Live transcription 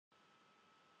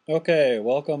Okay,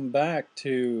 welcome back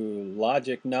to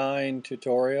Logic9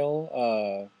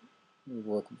 tutorial.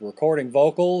 We're recording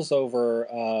vocals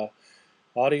over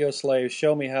Audio Slave's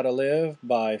Show Me How to Live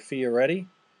by Fioretti,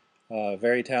 a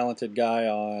very talented guy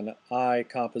on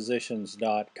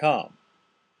iCompositions.com.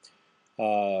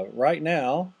 Right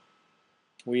now,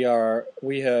 we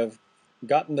have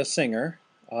gotten the singer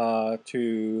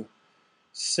to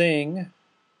sing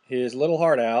his little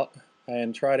heart out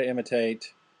and try to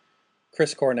imitate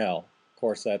Chris Cornell. Of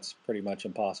course, that's pretty much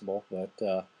impossible,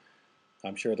 but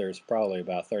I'm sure there's probably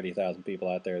about 30,000 people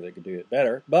out there that could do it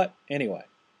better. But anyway,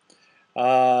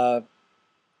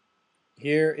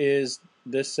 here is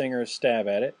this singer's stab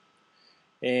at it.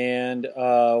 And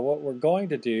what we're going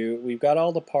to do, we've got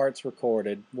all the parts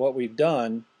recorded. What we've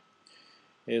done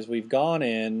is we've gone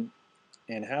in,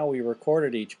 and how we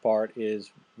recorded each part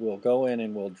is we'll go in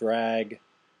and we'll drag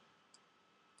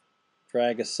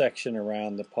a section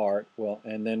around the part,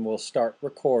 and then we'll start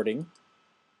recording.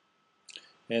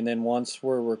 And then once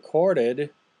we're recorded,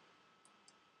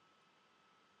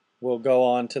 we'll go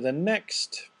on to the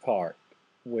next part,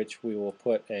 which we will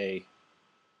put a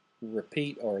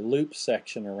repeat or loop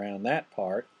section around that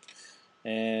part,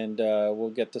 and we'll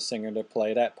get the singer to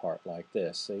play that part like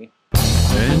this, see?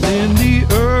 And in the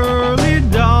early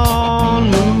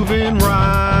dawn, moving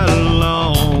right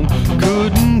along,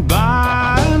 couldn't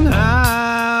buy an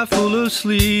eye full of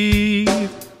sleep.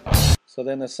 So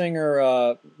then the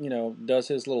singer, does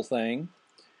his little thing,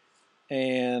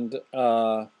 and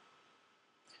now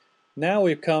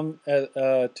we've come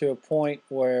to a point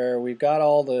where we've got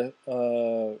all the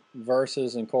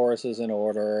verses and choruses in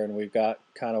order, and we've got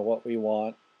kind of what we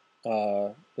want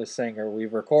the singer.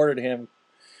 We've recorded him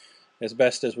as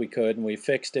best as we could, and we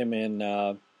fixed him in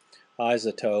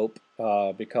iZotope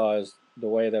because the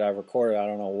way that I've recorded, I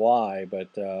don't know why, but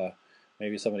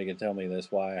maybe somebody can tell me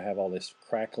this, why I have all this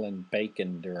crackling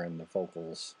bacon during the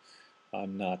vocals.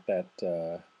 I'm not that,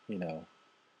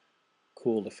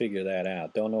 cool to figure that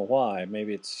out. Don't know why.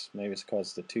 Maybe it's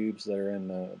because the tubes that are in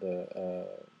the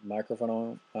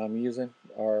microphone I'm using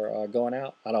are going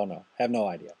out. I don't know. Have no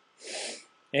idea.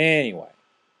 Anyway,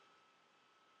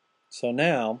 so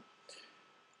now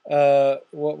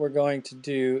what we're going to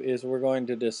do is we're going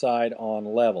to decide on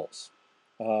levels.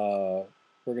 We're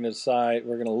going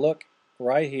to look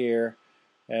right here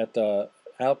at the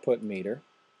output meter,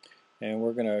 and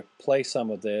we're going to play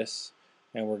some of this,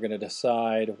 and we're going to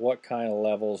decide what kind of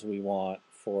levels we want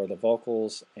for the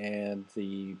vocals and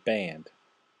the band.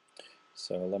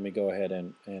 So let me go ahead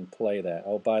and play that.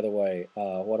 Oh, by the way,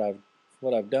 what I've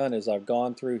done is I've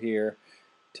gone through here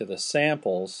to the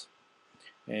samples,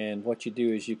 and what you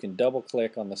do is you can double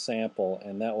click on the sample,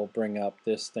 and that will bring up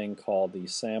this thing called the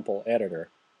sample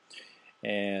editor,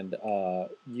 and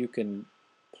you can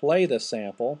play the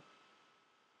sample,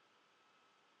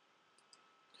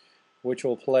 which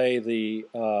will play the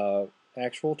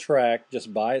actual track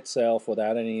just by itself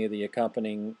without any of the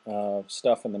accompanying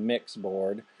stuff in the mix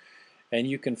board, and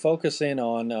you can focus in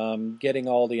on getting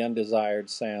all the undesired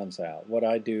sounds out. What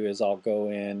I do is I'll go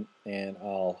in and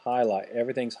I'll highlight.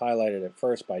 Everything's highlighted at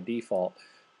first by default,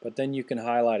 but then you can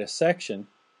highlight a section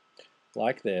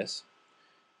like this,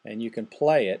 and you can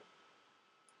play it,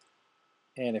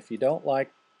 and if you don't like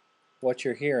what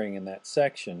you're hearing in that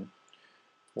section,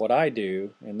 what I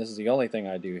do, and this is the only thing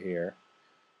I do here,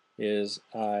 is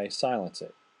I silence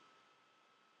it.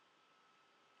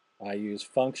 I use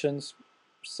functions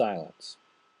silence,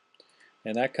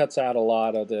 and that cuts out a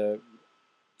lot of the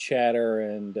chatter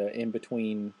and in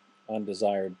between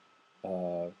undesired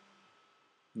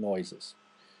noises.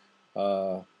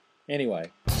 Anyway,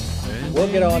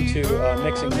 we'll get on to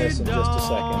mixing this in just a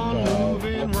second.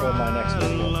 Look for my next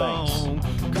video. Thanks.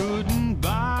 Couldn't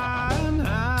buy an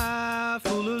eye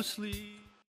full of sleep.